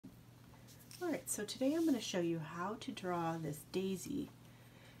Alright, so today I'm going to show you how to draw this daisy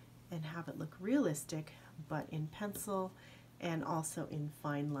and have it look realistic, but in pencil and also in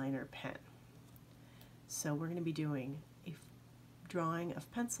fine liner pen. So we're going to be doing a drawing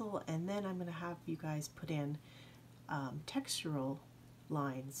of pencil, and then I'm going to have you guys put in textural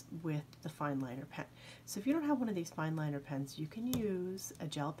lines with the fine liner pen. So if you don't have one of these fine liner pens, you can use a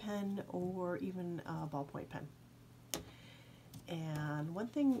gel pen or even a ballpoint pen. And one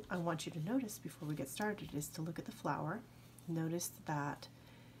thing I want you to notice before we get started is to look at the flower. Notice that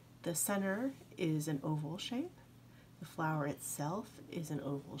the center is an oval shape, the flower itself is an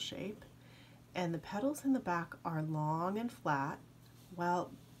oval shape, and the petals in the back are long and flat,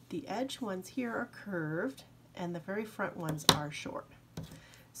 while the edge ones here are curved and the very front ones are short.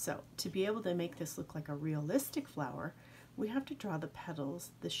 So to be able to make this look like a realistic flower, we have to draw the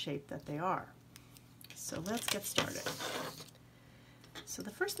petals the shape that they are. So let's get started. So the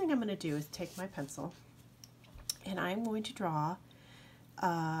first thing I'm going to do is take my pencil and I'm going to draw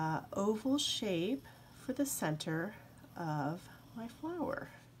an oval shape for the center of my flower.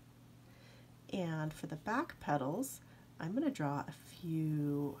 And for the back petals, I'm going to draw a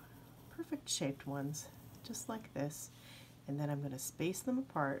few perfect shaped ones, just like this. And then I'm going to space them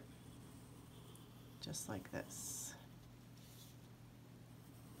apart, just like this.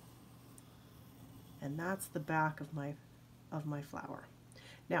 And that's the back of my flower.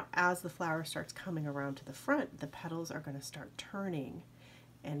 Now, as the flower starts coming around to the front, the petals are going to start turning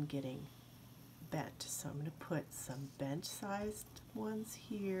and getting bent. So I'm going to put some bench-sized ones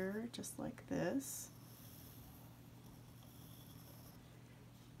here, just like this.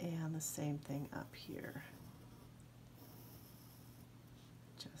 And the same thing up here,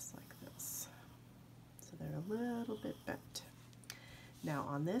 just like this. So they're a little bit bent. Now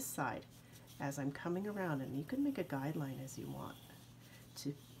on this side, as I'm coming around, and you can make a guideline as you want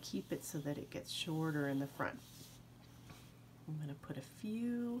to keep it so that it gets shorter in the front. I'm going to put a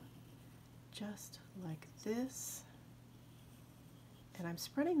few just like this, and I'm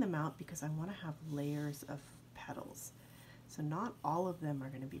spreading them out because I want to have layers of petals. So not all of them are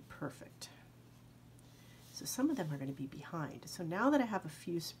going to be perfect. So some of them are going to be behind. So now that I have a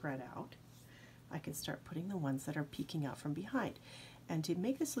few spread out, I can start putting the ones that are peeking out from behind. And to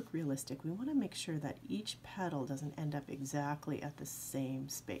make this look realistic, we want to make sure that each petal doesn't end up exactly at the same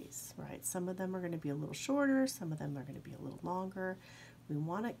space, right? Some of them are going to be a little shorter, some of them are going to be a little longer. We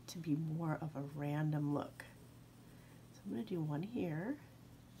want it to be more of a random look. So I'm going to do one here,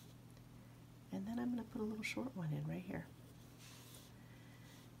 and then I'm going to put a little short one in right here.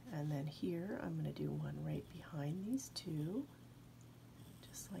 And then here I'm going to do one right behind these two,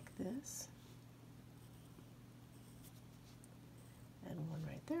 just like this. And one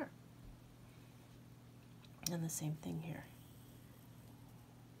right there. And the same thing here.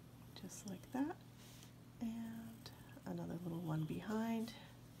 Just like that. And another little one behind.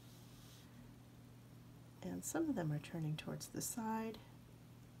 And some of them are turning towards the side.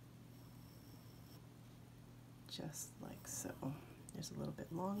 Just like so. There's a little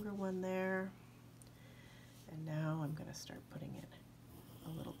bit longer one there. And now I'm going to start putting in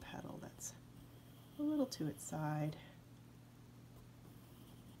a little petal that's a little to its side.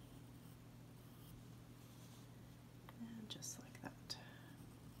 Just like that.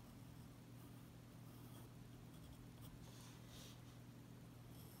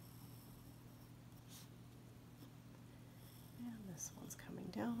 And this one's coming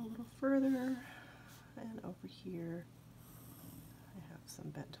down a little further, and over here I have some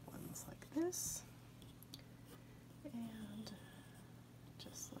bent ones like this, and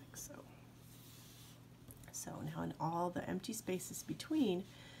just like so. So now in all the empty spaces between,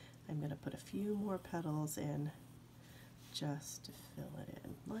 I'm going to put a few more petals in just to fill it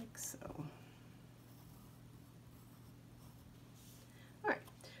in, like so. Alright,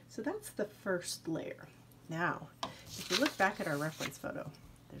 so that's the first layer. Now, if you look back at our reference photo,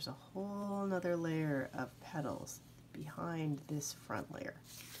 there's a whole nother layer of petals behind this front layer.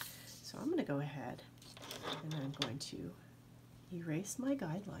 So I'm going to go ahead and I'm going to erase my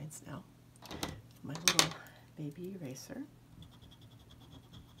guidelines now, my little baby eraser.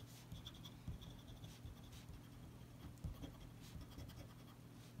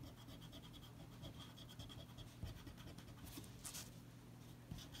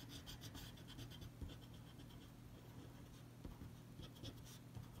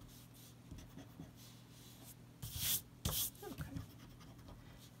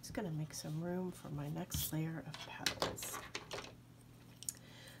 Going to make some room for my next layer of petals.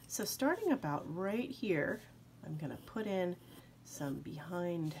 So starting about right here, I'm going to put in some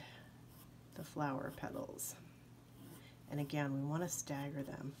behind the flower petals. And again, we want to stagger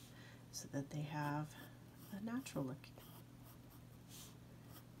them so that they have a natural look.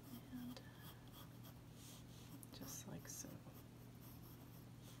 And just like so.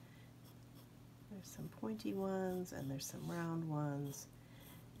 There's some pointy ones and there's some round ones.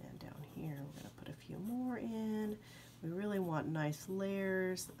 And down here we're going to put a few more in. We really want nice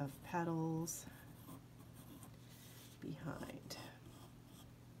layers of petals behind.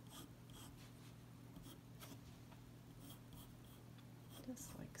 Just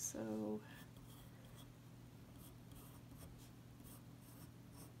like so.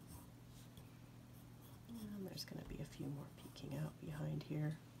 And there's going to be a few more peeking out behind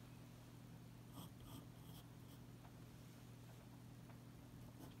here.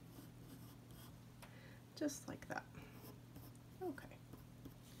 Just like that. Okay.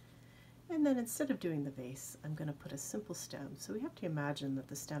 And then instead of doing the vase, I'm going to put a simple stem. So we have to imagine that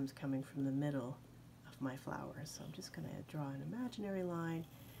the stem's coming from the middle of my flower. So I'm just going to draw an imaginary line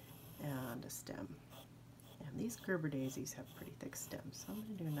and a stem. And these Gerber daisies have pretty thick stems, so I'm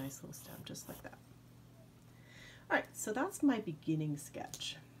going to do a nice little stem just like that. Alright, so that's my beginning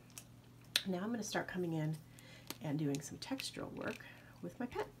sketch. Now I'm going to start coming in and doing some textural work with my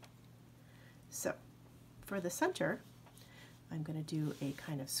pen. So for the center, I'm going to do a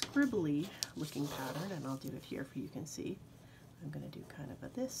kind of scribbly looking pattern, and I'll do it here for you can see. I'm going to do kind of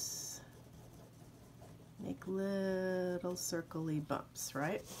a this, make little circly bumps,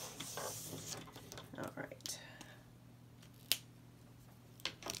 right? All right.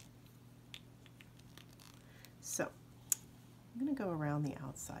 So I'm going to go around the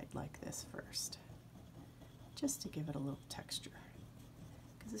outside like this first, just to give it a little texture.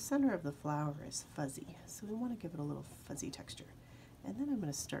 Because the center of the flower is fuzzy, so we want to give it a little fuzzy texture. And then I'm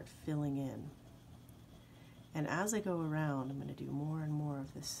going to start filling in. And as I go around, I'm going to do more and more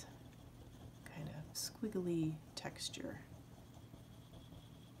of this kind of squiggly texture.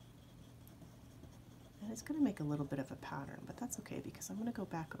 And it's going to make a little bit of a pattern, but that's okay because I'm going to go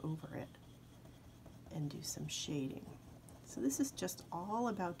back over it and do some shading. So this is just all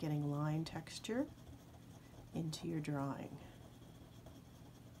about getting line texture into your drawing.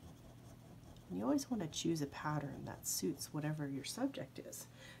 And you always want to choose a pattern that suits whatever your subject is.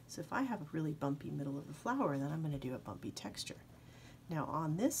 So if I have a really bumpy middle of the flower, then I'm going to do a bumpy texture. Now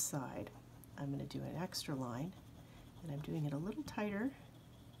on this side, I'm going to do an extra line, and I'm doing it a little tighter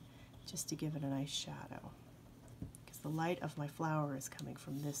just to give it a nice shadow. Because the light of my flower is coming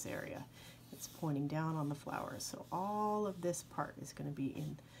from this area. It's pointing down on the flower, so all of this part is going to be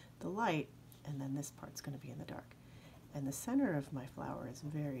in the light, and then this part's going to be in the dark. And the center of my flower is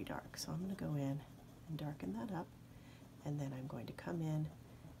very dark, so I'm going to go in and darken that up, and then I'm going to come in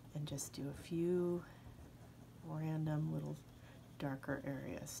and just do a few random little darker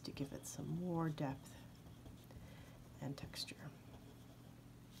areas to give it some more depth and texture.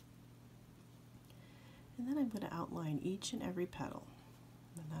 And then I'm going to outline each and every petal,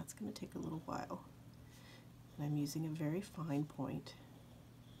 and that's going to take a little while. And I'm using a very fine point.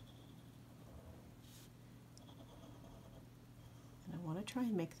 And I want to try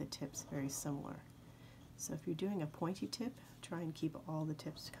and make the tips very similar. So if you're doing a pointy tip, try and keep all the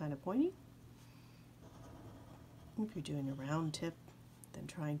tips kind of pointy. If you're doing a round tip, then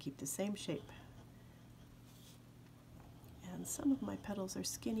try and keep the same shape. And some of my petals are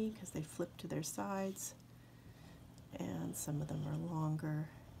skinny because they flip to their sides, and some of them are longer.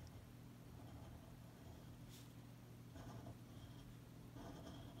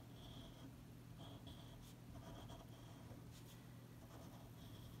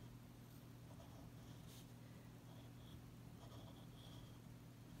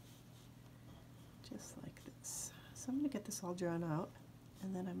 Just like this. So I'm going to get this all drawn out,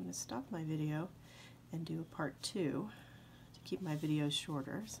 and then I'm going to stop my video and do a part 2 to keep my videos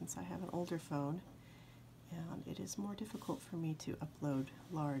shorter, since I have an older phone and it is more difficult for me to upload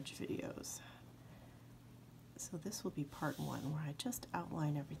large videos. So this will be part 1, where I just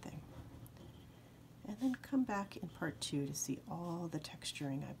outline everything, and then come back in part 2 to see all the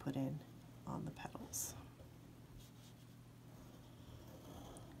texturing I put in on the petals.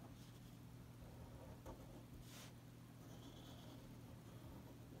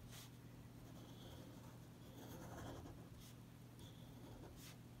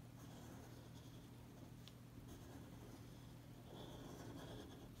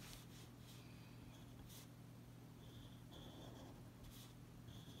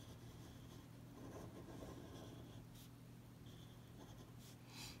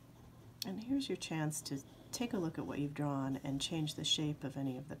 And here's your chance to take a look at what you've drawn and change the shape of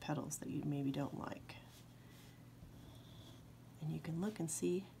any of the petals that you maybe don't like. And you can look and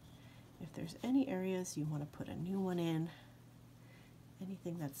see if there's any areas you want to put a new one in,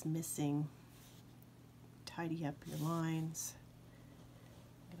 anything that's missing, tidy up your lines.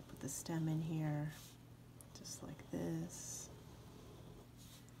 I'm going to put the stem in here, just like this.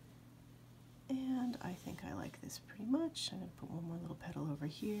 And I think I like this pretty much. I'm going to put one more little petal over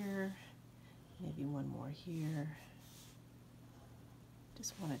here, maybe one more here.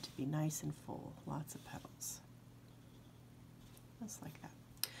 Just want it to be nice and full, lots of petals. Just like that.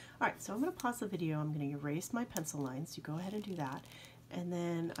 All right, so I'm going to pause the video. I'm going to erase my pencil lines. You go ahead and do that. And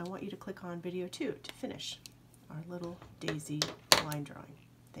then I want you to click on video 2 to finish our little daisy line drawing.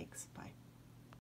 Thanks. Bye.